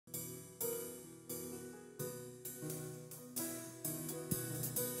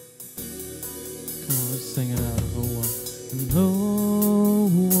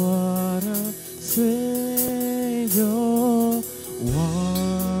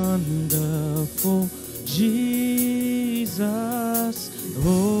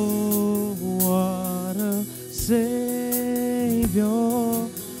Oh, what a Savior,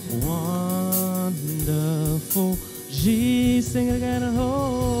 wonderful Jesus. Sing it again.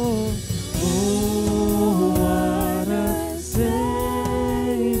 Oh, what a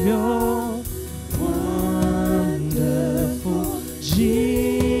Savior, wonderful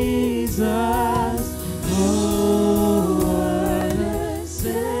Jesus. Oh, what a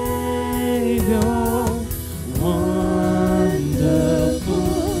Savior, wonderful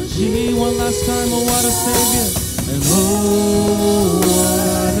Jesus. One last time. Oh, what a Savior. And oh,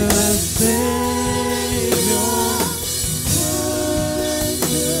 what a Savior,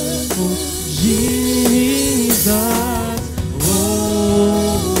 wonderful Jesus.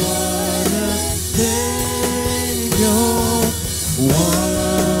 Oh, what a Savior,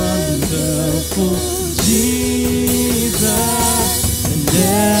 wonderful Jesus. And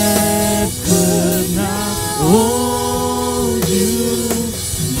death could not hold you.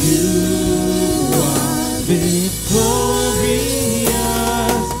 You are victorious.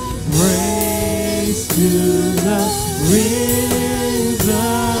 Praise to the risen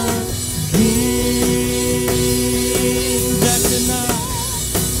King. Death could not,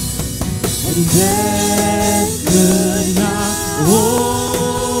 and death could not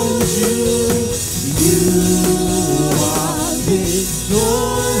hold you. You are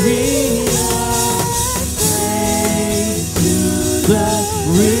victorious. Praise to the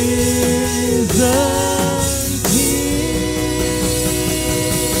risen King.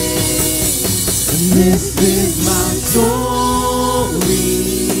 And this is my story.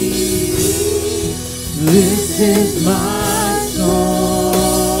 This is my song,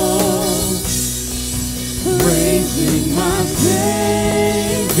 praising my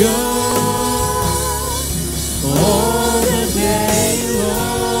Savior all the day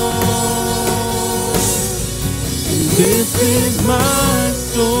long. And this is my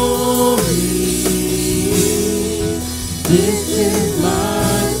story. This is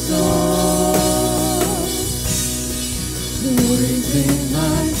my song, praising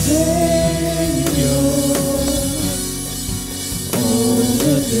my Savior all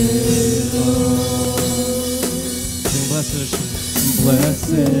the day long. Sing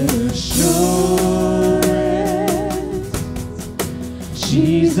blessed assurance,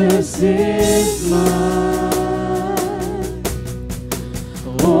 Jesus is mine.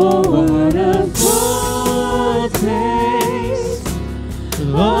 Oh, what a foretaste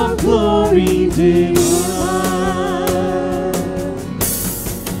of glory divine,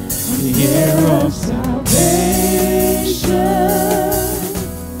 the year of salvation,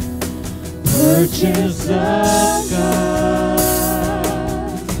 purchase of God,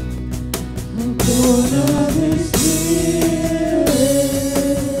 born of His Spirit,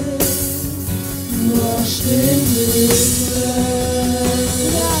 washed in His blood.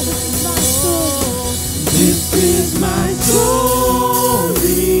 This is my story.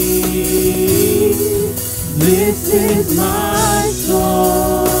 This is my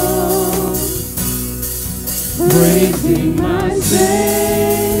song, praising my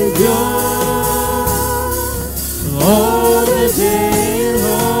Savior all the day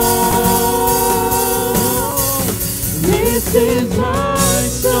long. This is my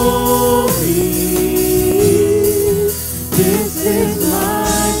story. This is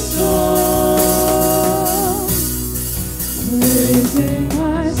my song, praising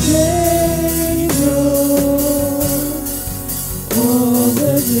my Savior all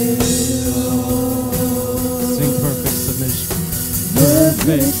the day long. Sing perfect submission.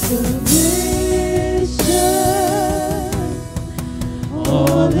 Perfect submission.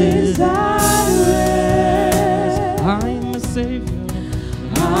 All is at rest. I am a Savior.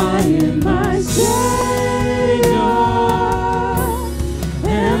 I am my Savior.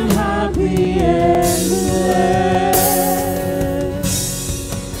 Am happy and blessed.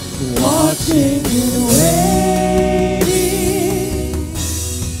 Watching and waiting,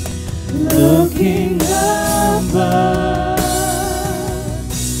 looking above.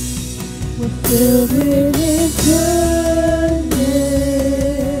 We're filled with His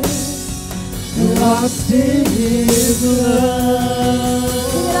goodness, lost in His love.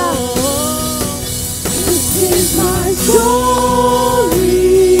 This is my story.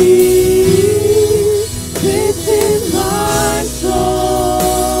 This is my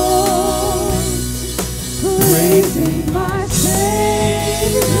song, praising my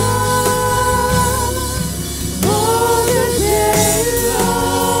Savior all the day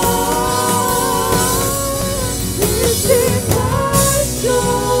long. This is my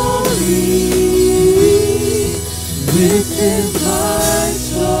story. This is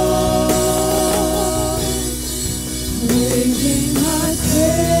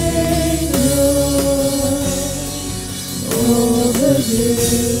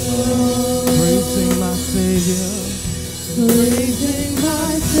praising my Savior, praising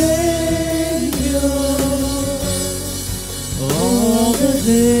my Savior all the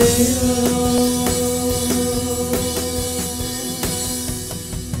day long.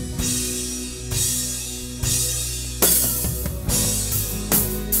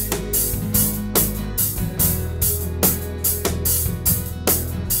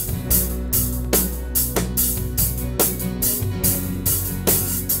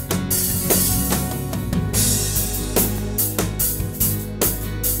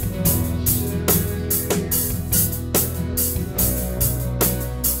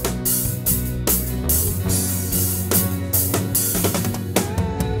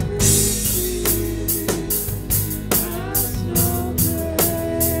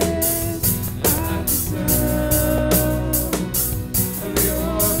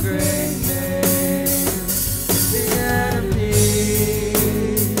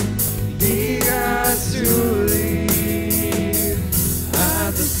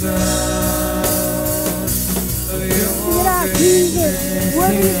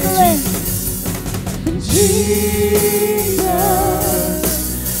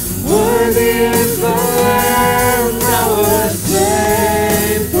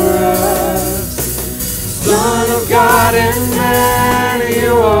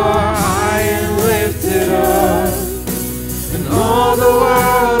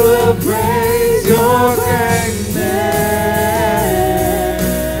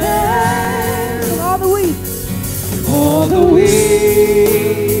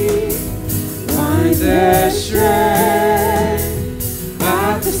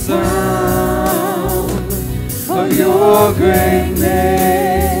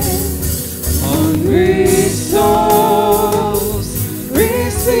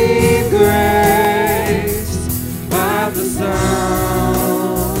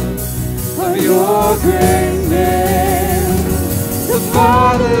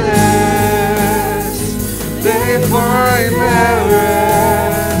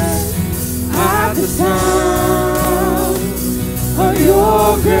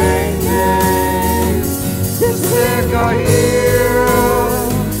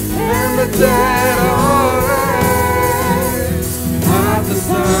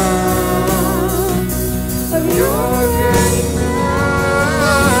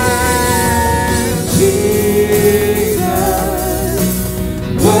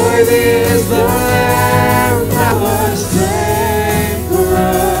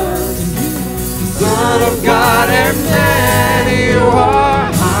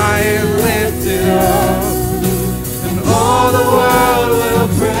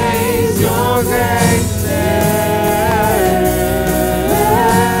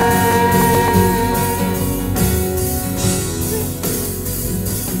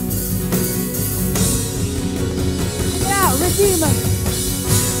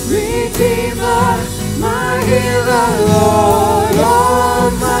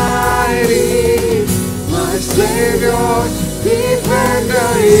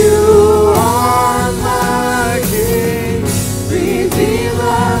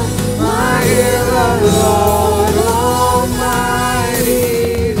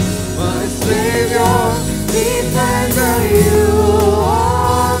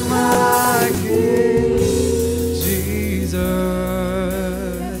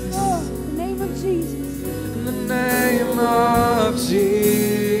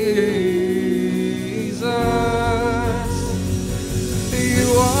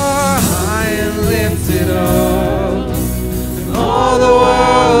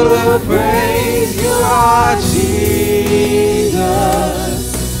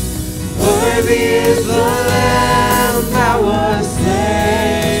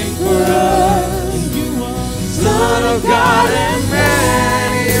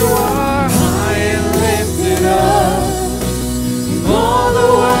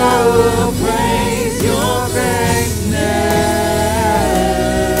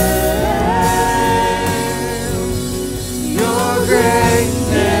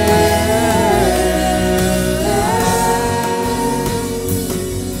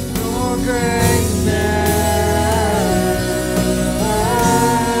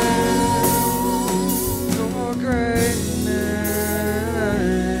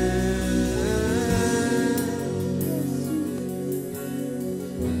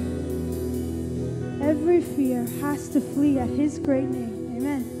 Every fear has to flee at his great name.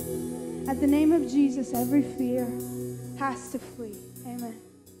 Amen. At the name of Jesus, every fear has to flee. Amen.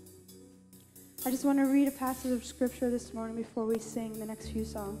 I just want to read a passage of scripture this morning before we sing the next few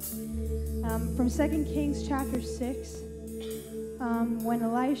songs. From 2 Kings chapter 6, when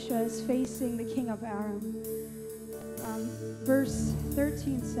Elisha is facing the king of Aram. Verse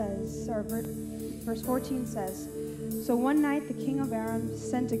 13 says, or verse 14 says, "So one night the king of Aram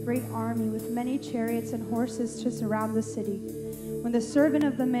sent a great army with many chariots and horses to surround the city. When the servant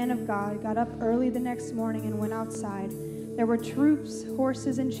of the man of God got up early the next morning and went outside, there were troops,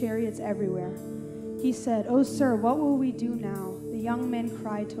 horses, and chariots everywhere. He said, 'Oh, sir, what will we do now?' The young man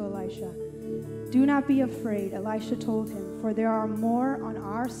cried to Elisha. 'Do not be afraid,' Elisha told him, 'for there are more on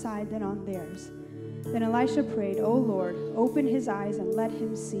our side than on theirs.' Then Elisha prayed, 'O Lord, open his eyes and let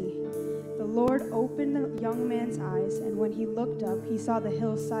him see.' The Lord opened the young man's eyes, and when he looked up, he saw the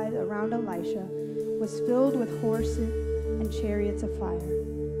hillside around Elisha was filled with horses and chariots of fire."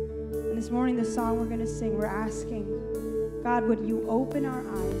 And this morning, the song we're going to sing, we're asking, God, would you open our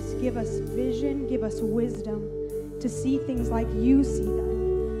eyes, give us vision, give us wisdom to see things like you see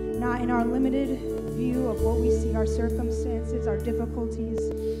them, not in our limited view of what we see, our circumstances, our difficulties,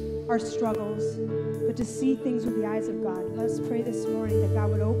 our struggles, but to see things with the eyes of God. Let's pray this morning that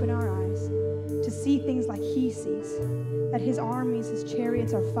God would open our eyes to see things like he sees, that his armies, his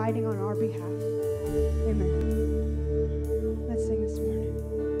chariots are fighting on our behalf. Amen. Let's sing this morning.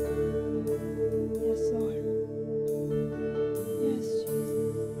 Yes, Lord. Yes,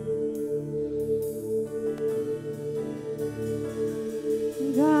 Jesus.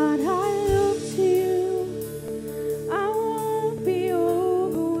 God, I look to you. I won't be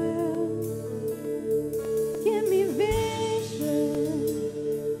overwhelmed. Give me vision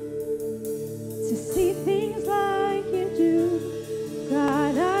to see things like you do.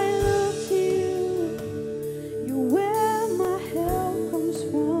 God, I look to you. You're where my help comes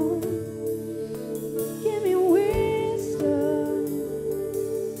from. Give me wisdom.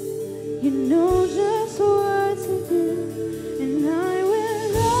 You know just what to do. And I will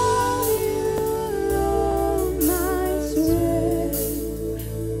love you, Lord, my strength.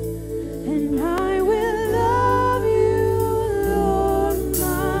 And I will love you, Lord,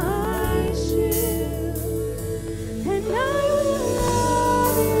 my shield. And I will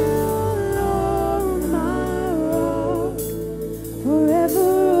love you, Lord, my rock. Forever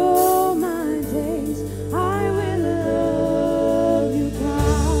all my days, I will love you,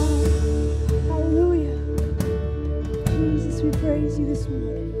 God. Hallelujah. Jesus, we praise you this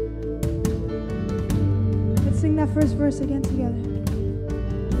morning. Let's sing that first verse again together.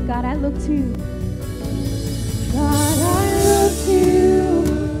 God, I look to you. God, I look to you.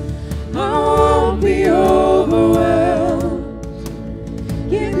 I won't be overwhelmed.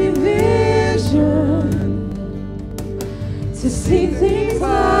 Give me vision to see things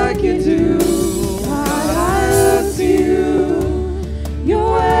like you do. God, I look to you.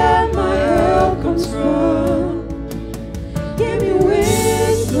 You're where my help comes from. Give me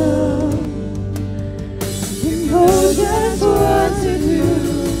wisdom. You know just what to do.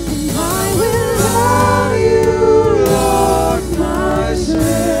 And I will love you, Lord, my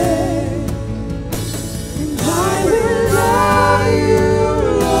strength. And I will love you,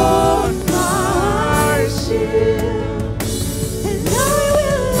 Lord, my shield. And I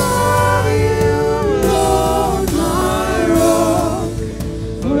will love you, Lord, my rock.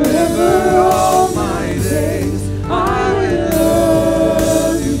 Forever all my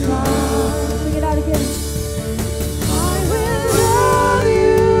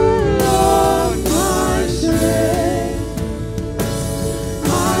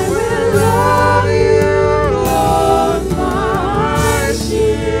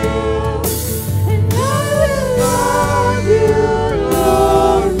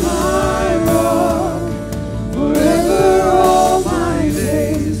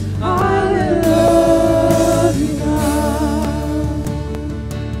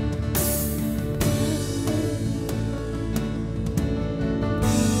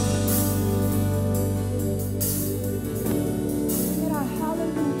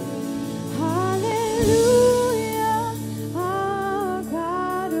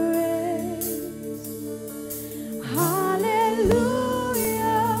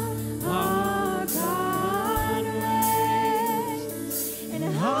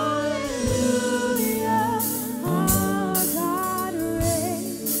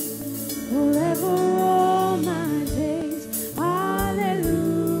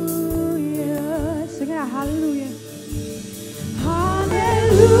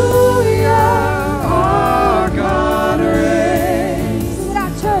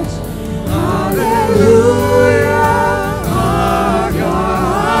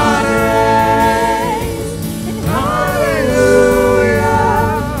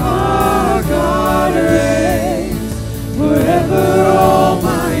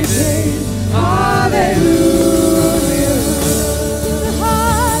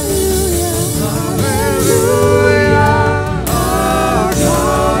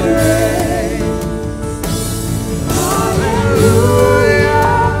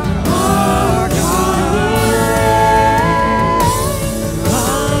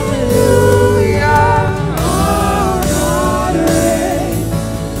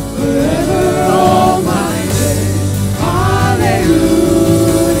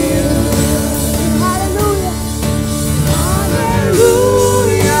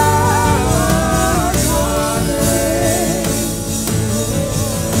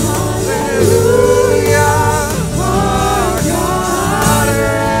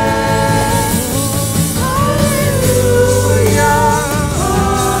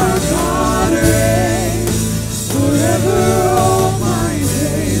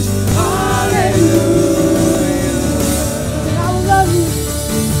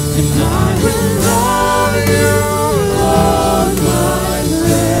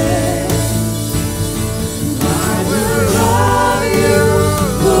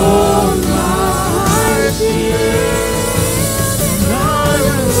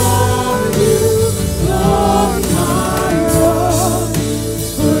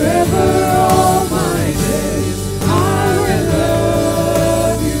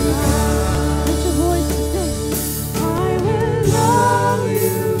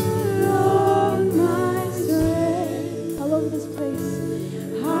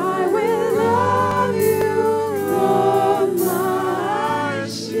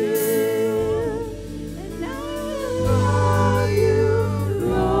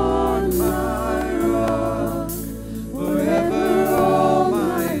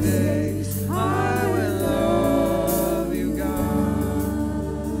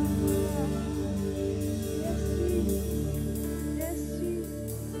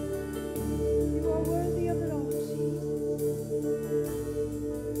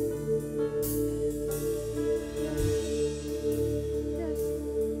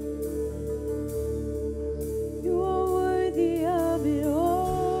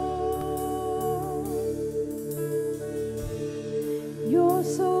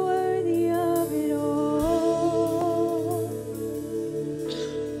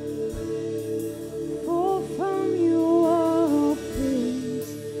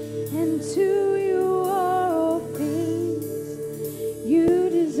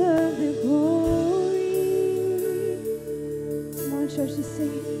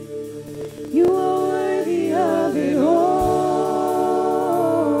You are worthy of it all.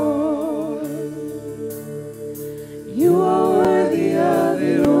 You are worthy of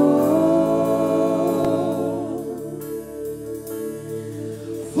it all.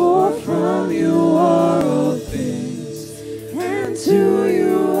 For from you are all things, and to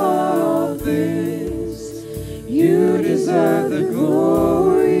you are all things. You deserve the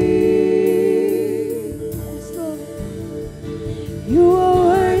glory. Yes, Lord. You are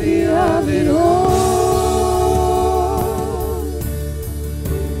worthy of it all.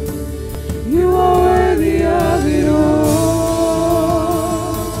 You are worthy of it all.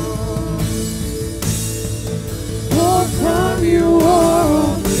 For from you are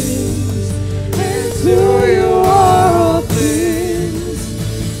all things, and to you are all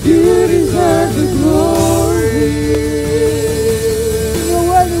things. You deserve the glory. You are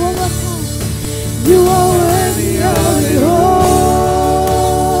worthy, one more time. You are worthy of it all.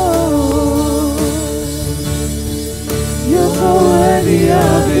 You're so worthy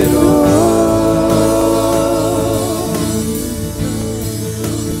of it all.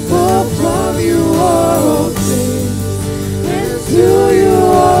 For from you are all things, and to you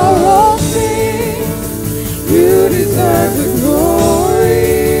are all things. You deserve the glory.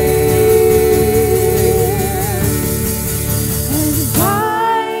 And I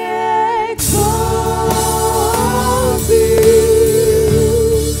exalt you.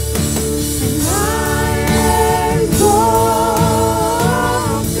 And I exalt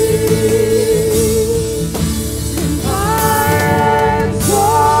thee. And I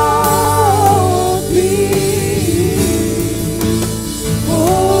exalt thee.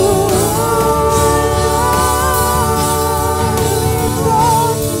 Oh,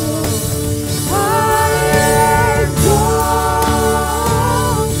 I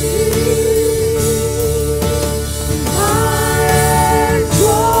exalt thee. I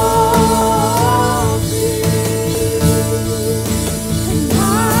exalt thee. And I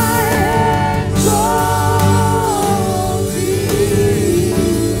exalt thee.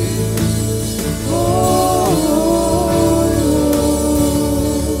 Oh,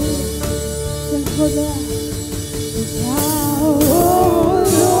 thank you for that.